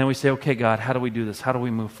 And then we say, okay, God, how do we do this? How do we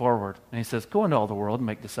move forward? And he says, go into all the world and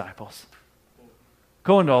make disciples.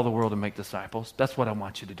 Go into all the world and make disciples. That's what I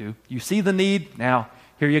want you to do. You see the need? Now,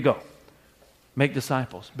 here you go. Make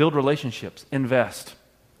disciples. Build relationships. Invest.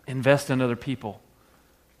 Invest in other people.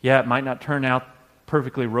 Yeah, it might not turn out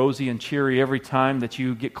perfectly rosy and cheery every time that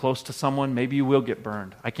you get close to someone. Maybe you will get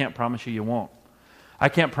burned. I can't promise you won't. I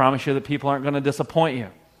can't promise you that people aren't going to disappoint you.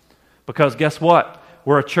 Because guess what?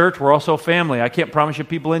 We're a church, we're also a family. I can't promise you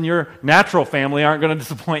people in your natural family aren't going to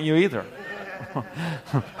disappoint you either. Ha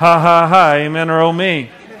ha ha, amen or oh me.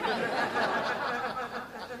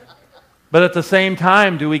 But at the same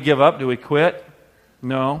time, do we give up? Do we quit?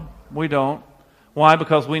 No, we don't. Why?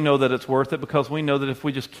 Because we know that it's worth it. Because we know that if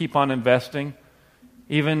we just keep on investing,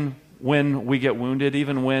 even when we get wounded,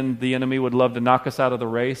 even when the enemy would love to knock us out of the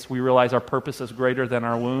race, we realize our purpose is greater than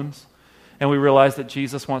our wounds. And we realize that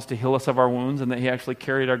Jesus wants to heal us of our wounds and that he actually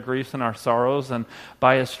carried our griefs and our sorrows. And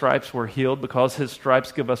by his stripes we're healed because his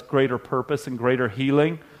stripes give us greater purpose and greater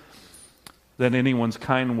healing than anyone's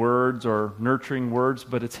kind words or nurturing words.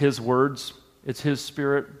 But it's his words, it's his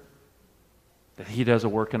spirit that he does a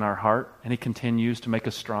work in our heart. And he continues to make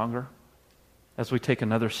us stronger. As we take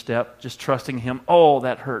another step, just trusting him. Oh,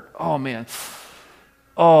 that hurt. Oh, man.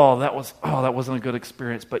 That wasn't a good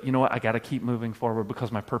experience. But you know what? I got to keep moving forward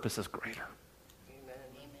because my purpose is greater. Amen.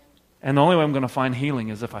 And the only way I'm going to find healing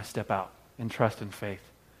is if I step out in trust and faith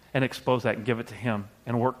and expose that and give it to him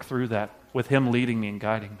and work through that with him leading me and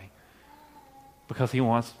guiding me. Because he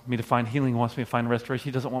wants me to find healing. He wants me to find restoration.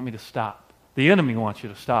 He doesn't want me to stop. The enemy wants you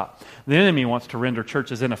to stop. The enemy wants to render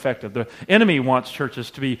churches ineffective. The enemy wants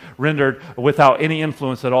churches to be rendered without any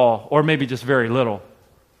influence at all, or maybe just very little.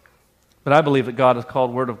 But I believe that God has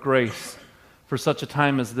called Word of Grace for such a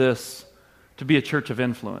time as this to be a church of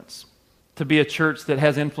influence, to be a church that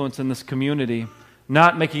has influence in this community,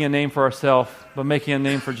 not making a name for ourselves, but making a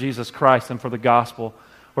name for Jesus Christ and for the gospel.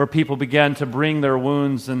 where people begin to bring their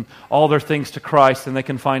wounds and all their things to Christ and they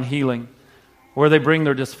can find healing. Where they bring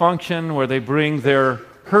their dysfunction, where they bring their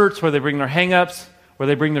hurts, where they bring their hang-ups, where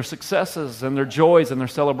they bring their successes and their joys and their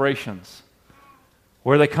celebrations.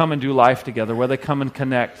 Where they come and do life together, where they come and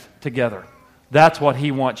connect together. That's what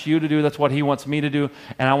He wants you to do. That's what He wants me to do.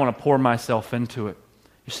 And I want to pour myself into it.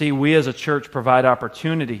 You see, we as a church provide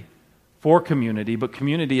opportunity for community, but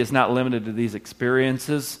community is not limited to these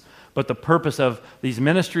experiences. But the purpose of these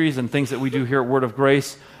ministries and things that we do here at Word of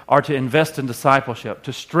Grace are to invest in discipleship,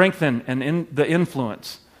 to strengthen and in the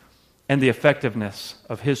influence and the effectiveness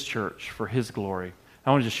of His church for His glory.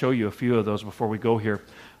 I want to just show you a few of those before we go here.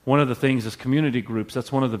 One of the things is community groups.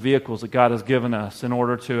 That's one of the vehicles that God has given us in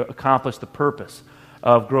order to accomplish the purpose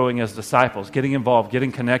of growing as disciples, getting involved,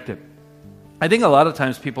 getting connected. I think a lot of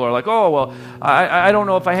times people are like, oh, well, I don't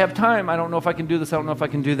know if I have time. I don't know if I can do this. I don't know if I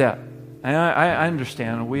can do that. And I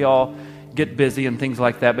understand. We all get busy and things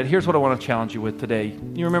like that. But here's what I want to challenge you with today.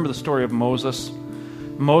 You remember the story of Moses?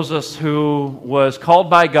 Moses, who was called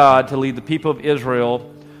by God to lead the people of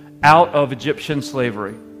Israel out of Egyptian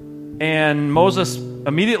slavery. And Moses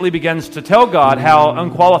immediately begins to tell God how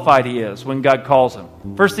unqualified he is when God calls him.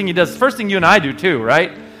 First thing he does, first thing you and I do too,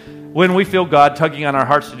 right? When we feel God tugging on our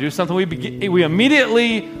hearts to do something, we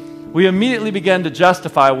immediately begin to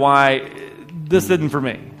justify why this isn't for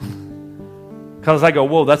me. Because I go,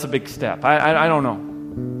 whoa, that's a big step. I don't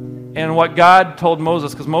know. And what God told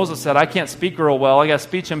Moses, because Moses said, I can't speak real well. I got a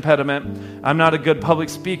speech impediment. I'm not a good public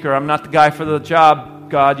speaker. I'm not the guy for the job.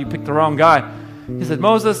 God, you picked the wrong guy. He said,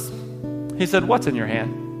 Moses, he said, what's in your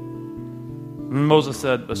hand? And Moses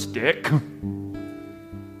said, a stick.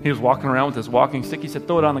 He was walking around with his walking stick. He said,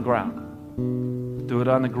 throw it on the ground. Threw it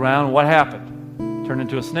on the ground. What happened? Turned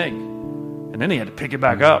into a snake. And then he had to pick it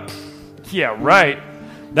back up. Yeah, right.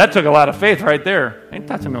 That took a lot of faith right there. Ain't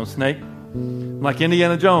touching no snake. I'm like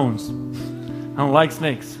Indiana Jones. I don't like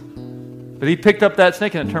snakes. But he picked up that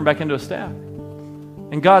snake and it turned back into a staff.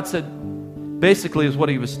 And God said, basically is what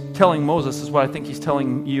he was telling Moses is what I think he's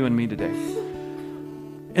telling you and me today.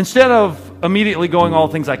 Instead of immediately going all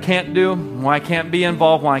the things I can't do, why I can't be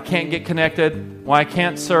involved, why I can't get connected, why I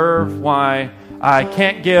can't serve, why I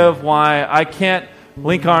can't give, why I can't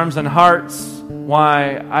link arms and hearts,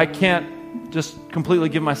 why I can't just completely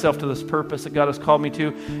give myself to this purpose that God has called me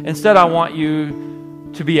to. Instead, I want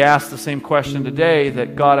you to be asked the same question today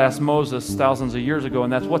that God asked Moses thousands of years ago,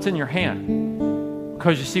 and that's what's in your hand?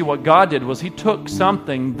 Because you see, what God did was he took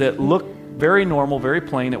something that looked very normal, very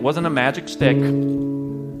plain. It wasn't a magic stick.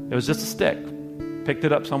 It was just a stick. Picked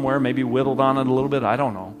it up somewhere, maybe whittled on it a little bit, I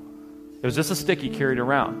don't know. It was just a stick he carried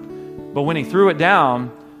around. But when he threw it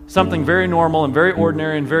down, something very normal and very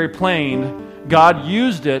ordinary and very plain, God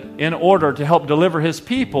used it in order to help deliver his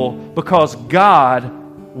people because God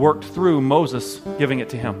worked through Moses giving it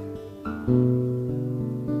to him.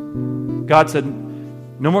 God said,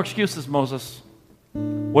 no more excuses, Moses.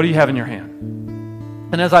 What do you have in your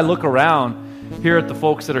hand? And as I look around here at the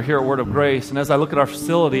folks that are here at Word of Grace, and as I look at our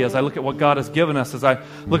facility, as I look at what God has given us, as I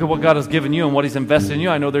look at what God has given you and what he's invested in you,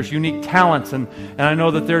 I know there's unique talents, and I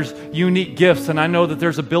know that there's unique gifts, and I know that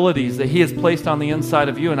there's abilities that he has placed on the inside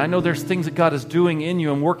of you, and I know there's things that God is doing in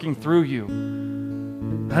you and working through you.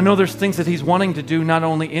 I know there's things that he's wanting to do not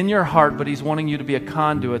only in your heart, but he's wanting you to be a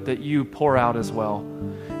conduit that you pour out as well.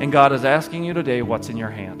 And God is asking you today, what's in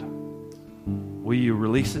your hand? Will you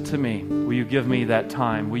release it to me? Will you give me that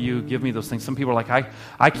time? Will you give me those things? Some people are like,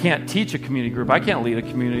 I can't teach a community group. I can't lead a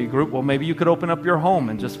community group. Well, maybe you could open up your home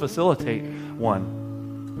and just facilitate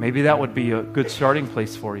one. Maybe that would be a good starting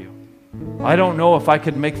place for you. I don't know if I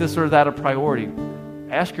could make this or that a priority.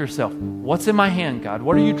 Ask yourself, what's in my hand, God?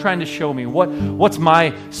 What are you trying to show me? What's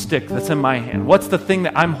my stick that's in my hand? What's the thing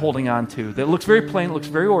that I'm holding on to that looks very plain, looks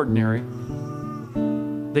very ordinary,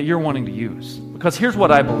 that you're wanting to use? Because here's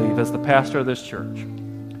what I believe as the pastor of this church.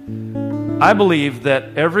 I believe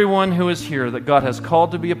that everyone who is here that God has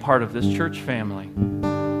called to be a part of this church family,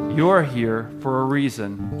 you are here for a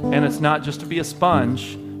reason. And it's not just to be a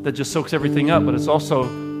sponge that just soaks everything up, but it's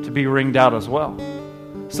also to be wringed out as well.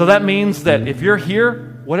 So that means that if you're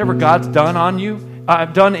here, whatever God's done on you,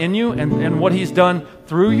 done in you, and what he's done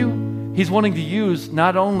through you, he's wanting to use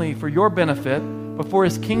not only for your benefit, but for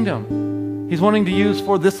his kingdom. He's wanting to use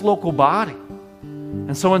for this local body.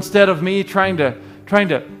 And so instead of me trying to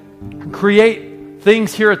create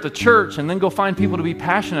things here at the church and then go find people to be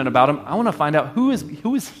passionate about them, I want to find out who is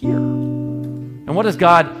here. And what is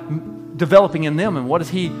God developing in them, and what is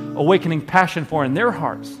he awakening passion for in their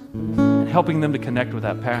hearts, and helping them to connect with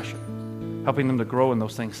that passion, helping them to grow in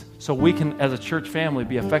those things so we can, as a church family,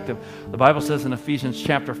 be effective. The Bible says in Ephesians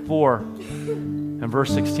chapter 4 and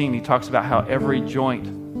verse 16, he talks about how every joint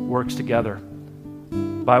works together.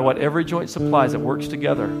 By what every joint supplies, it works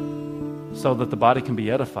together so that the body can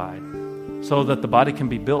be edified, so that the body can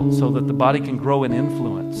be built, so that the body can grow in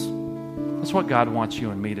influence. That's what God wants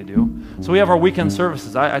you and me to do. So we have our weekend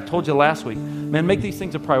services. I told you last week, man, make these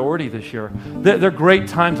things a priority this year. They're great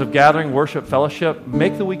times of gathering, worship, fellowship.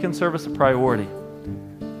 Make the weekend service a priority.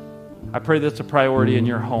 I pray that's a priority in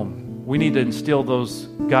your home. We need to instill those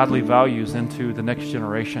godly values into the next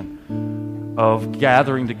generation of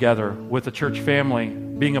gathering together with the church family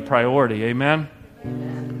being a priority. Amen?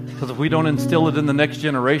 Because if we don't instill it in the next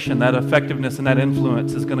generation, that effectiveness and that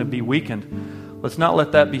influence is going to be weakened. Let's not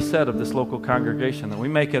let that be said of this local congregation, that we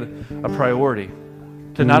make it a priority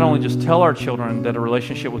to not only just tell our children that a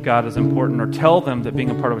relationship with God is important or tell them that being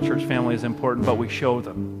a part of a church family is important, but we show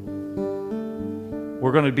them.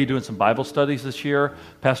 We're going to be doing some Bible studies this year.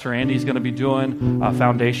 Pastor Andy's going to be doing a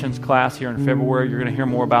foundations class here in February. You're going to hear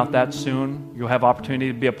more about that soon. You'll have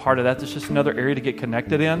opportunity to be a part of that. That's just another area to get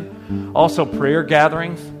connected in. Also, prayer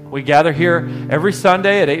gatherings. We gather here every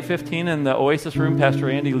Sunday at 8:15 in the Oasis room. Pastor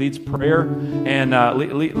Andy leads prayer and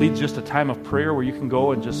leads just a time of prayer where you can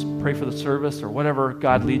go and just pray for the service or whatever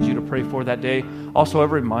God leads you to pray for that day. Also,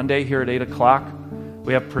 every Monday here at 8 o'clock,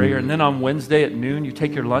 we have prayer. And then on Wednesday at noon, you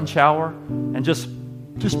take your lunch hour and just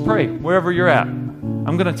pray wherever you're at.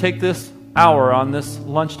 I'm going to take this hour on this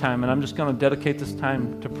lunchtime and I'm just going to dedicate this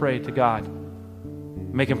time to pray to God.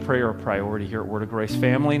 Making prayer a priority here at Word of Grace.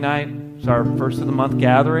 Family night. It's our first of the month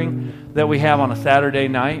gathering that we have on a Saturday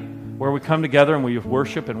night where we come together and we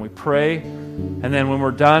worship and we pray. And then when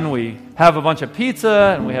we're done, we have a bunch of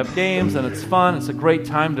pizza and we have games and it's fun. It's a great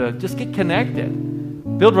time to just get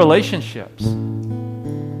connected, build relationships.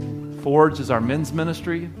 Forge is our men's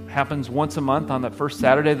ministry. Happens once a month on that first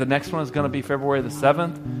Saturday. The next one is going to be February the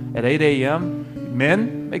 7th at 8 a.m.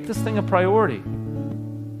 Men, make this thing a priority.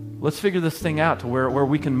 Let's figure this thing out to where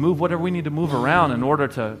we can move whatever we need to move around in order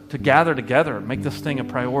to gather together and make this thing a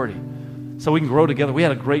priority so we can grow together. We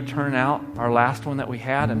had a great turnout, our last one that we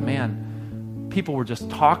had, and man, people were just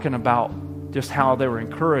talking about just how they were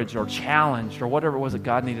encouraged or challenged or whatever it was that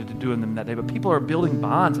God needed to do in them that day. But people are building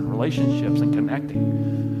bonds and relationships and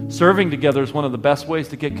connecting. Serving together is one of the best ways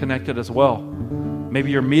to get connected as well.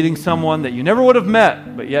 Maybe you're meeting someone that you never would have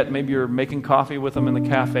met, but yet maybe you're making coffee with them in the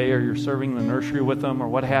cafe or you're serving the nursery with them or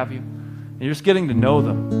what have you. And you're just getting to know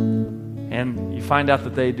them. And you find out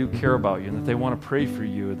that they do care about you and that they want to pray for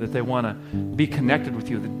you, that they want to be connected with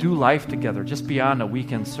you, that do life together just beyond a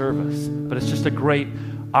weekend service. But it's just a great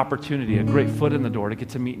opportunity, a great foot in the door to get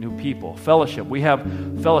to meet new people. Fellowship. We have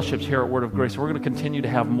fellowships here at Word of Grace. We're going to continue to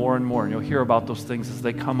have more and more, and you'll hear about those things as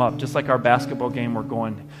they come up. Just like our basketball game we're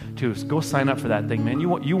going to. So go sign up for that thing, man.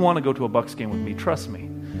 You want to go to a Bucks game with me. Trust me.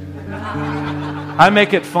 I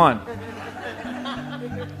make it fun.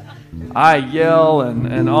 I yell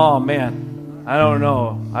and oh, man, I don't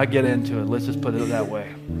know. I get into it. Let's just put it that way.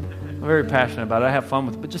 I'm very passionate about it. I have fun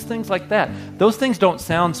with it. But just things like that. Those things don't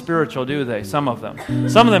sound spiritual, do they? Some of them.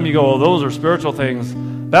 Some of them you go, oh, those are spiritual things.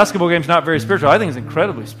 Basketball game's not very spiritual. I think it's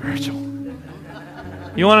incredibly spiritual.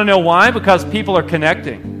 You want to know why? Because people are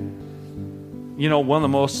connecting. You know, one of the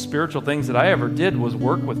most spiritual things that I ever did was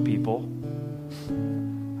work with people.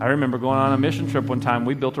 I remember going on a mission trip one time.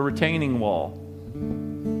 We built a retaining wall.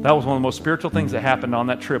 That was one of the most spiritual things that happened on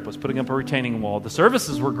that trip, was putting up a retaining wall. The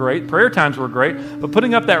services were great, prayer times were great, but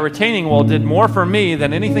putting up that retaining wall did more for me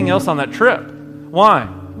than anything else on that trip. Why?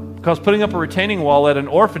 Because putting up a retaining wall at an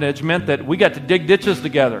orphanage meant that we got to dig ditches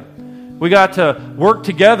together. We got to work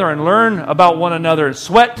together and learn about one another and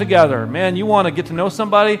sweat together. Man, you want to get to know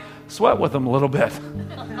somebody? Sweat with them a little bit.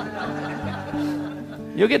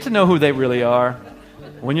 You'll get to know who they really are.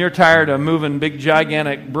 When you're tired of moving big,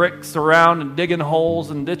 gigantic bricks around and digging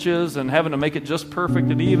holes and ditches and having to make it just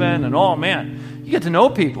perfect and even, and oh man, you get to know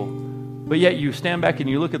people. But yet you stand back and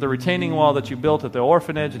you look at the retaining wall that you built at the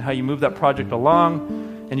orphanage and how you moved that project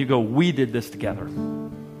along, and you go, we did this together.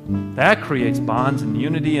 That creates bonds and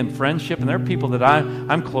unity and friendship, and there are people that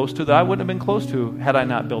I'm close to that I wouldn't have been close to had I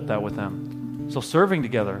not built that with them. So serving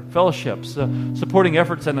together, fellowships, supporting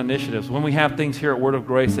efforts and initiatives. When we have things here at Word of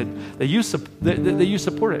Grace that you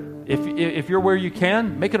support it. If you're where you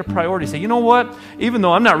can, make it a priority. Say, you know what? Even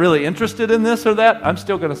though I'm not really interested in this or that, I'm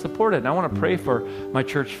still going to support it. And I want to pray for my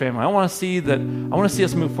church family. I want to see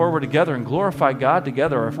us move forward together and glorify God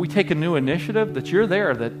together. Or if we take a new initiative, that you're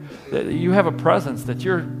there, that you have a presence, that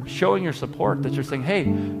you're showing your support, that you're saying, hey,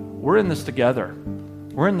 we're in this together.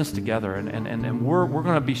 We're in this together, and we're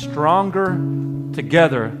going to be stronger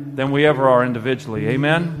together than we ever are individually.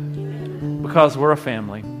 Amen? Because we're a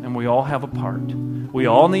family, and we all have a part. We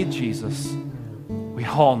all need Jesus. We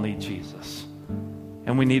all need Jesus.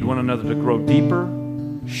 And we need one another to grow deeper,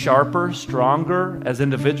 sharper, stronger as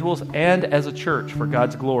individuals and as a church for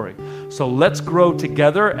God's glory. So let's grow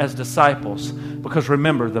together as disciples, because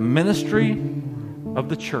remember, the ministry of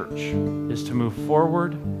the church is to move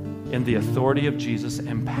forward in the authority of Jesus,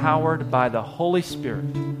 empowered by the Holy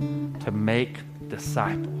Spirit to make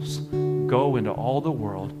disciples. Go into all the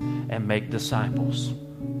world and make disciples.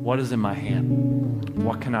 What is in my hand?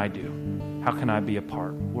 What can I do? How can I be a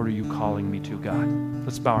part? What are you calling me to, God?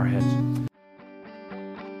 Let's bow our heads.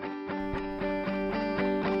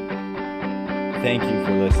 Thank you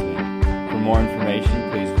for listening. For more information,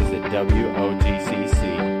 please visit WOGCC.com.